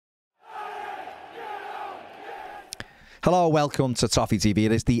Hello, welcome to Toffee TV.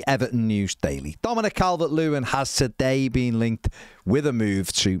 It is the Everton News Daily. Dominic Calvert-Lewin has today been linked with a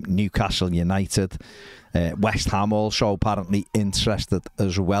move to Newcastle United. West Ham also apparently interested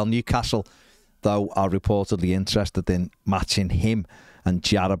as well. Newcastle, though, are reportedly interested in matching him and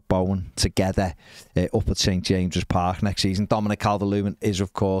Jared Bowen together up at St James's Park next season. Dominic Calvert-Lewin has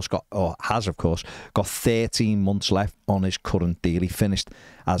of course got 13 months left on his current deal. He finished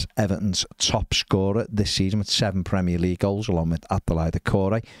as Everton's top scorer this season with 7 Premier League goals, along with Abdoulaye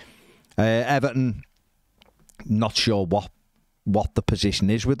Doucouré. Everton, not sure what the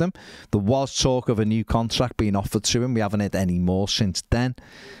position is with him. There was talk of a new contract being offered to him. We haven't had any more since then.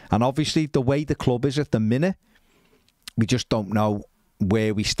 And obviously, the way the club is at the minute, we just don't know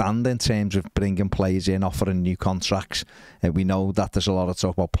where we stand in terms of bringing players in, offering new contracts. We know that there's a lot of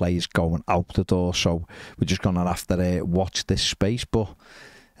talk about players going out the door, so we're just going to have to watch this space. But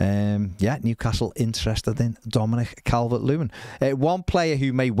Newcastle interested in Dominic Calvert-Lewin. One player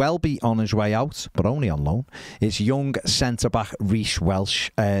who may well be on his way out, but only on loan, is young centre-back Reece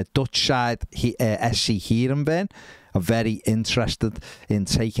Welsh. Dutch side SC Heerenveen are very interested in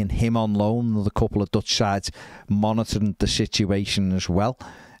taking him on loan. There's a couple of Dutch sides monitoring the situation as well.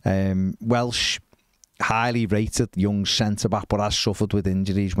 Welsh, highly rated young centre-back, but has suffered with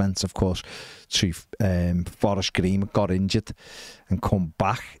injuries. Went, of course, to Forest Green, got injured and come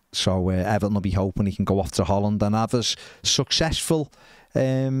back. So Everton will be hoping he can go off to Holland and have a successful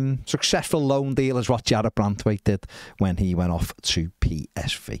loan deal as what Jarrad Branthwaite did when he went off to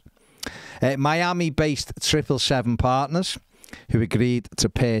PSV. Miami-based 777 partners who agreed to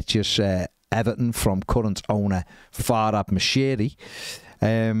purchase Everton from current owner Farhad Moshiri.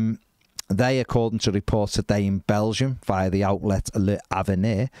 They, according to reports today in Belgium via the outlet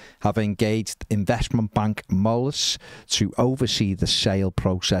L'Avenir, have engaged investment bank Moelis to oversee the sale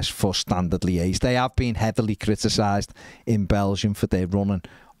process for Standard Liège. They have been heavily criticised in Belgium for their running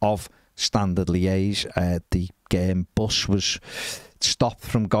of Standard Liège. The bus was stopped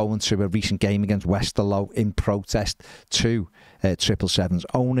from going to a recent game against Westerlo in protest to 777's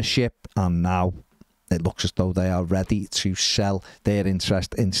ownership, and now it looks as though they are ready to sell their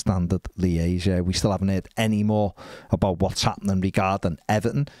interest in Standard Liège. We still haven't heard any more about what's happening regarding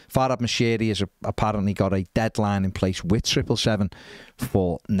Everton. Farhad Moshiri has apparently got a deadline in place with 777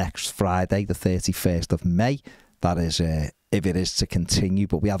 for next Friday, the 31st of May. That is if it is to continue,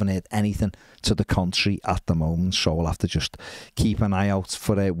 but we haven't heard anything to the contrary at the moment, so we'll have to just keep an eye out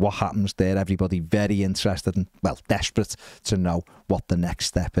for what happens there. Everybody very interested and, well, desperate to know what the next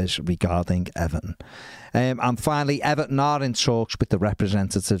step is regarding Everton. And finally, Everton are in talks with the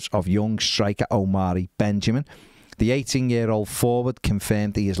representatives of young striker Omari Benjamin. The 18-year-old forward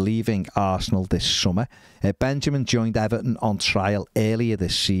confirmed he is leaving Arsenal this summer. Benjamin joined Everton on trial earlier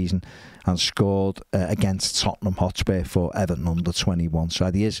this season and scored against Tottenham Hotspur for Everton under-21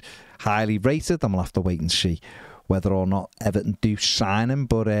 side. He is highly rated, and we'll have to wait and see whether or not Everton do sign him.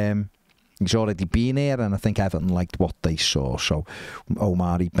 But he's already been here, and I think Everton liked what they saw. So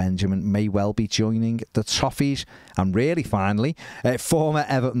Omari Benjamin may well be joining the Toffees. And really, finally, former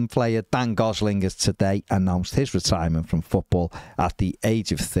Everton player Dan Gosling has today announced his retirement from football at the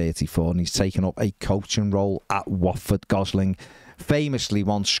age of 34, and he's taken up a coaching role at Watford. Gosling famously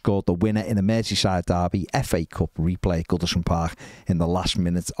once scored the winner in a Merseyside derby FA Cup replay at Goodison Park in the last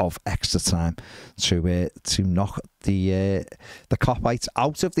minute of extra time to knock the Copites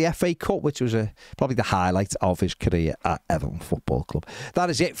out of the FA Cup, which was probably the highlight of his career at Everton Football Club. That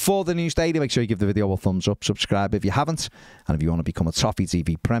is it for the News Daily. Make sure you give the video a thumbs up, subscribe if you haven't, and if you want to become a Toffee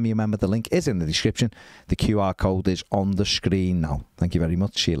TV Premium member, the link is in the description. The QR code is on the screen now. Thank you very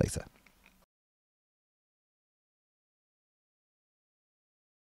much. See you later.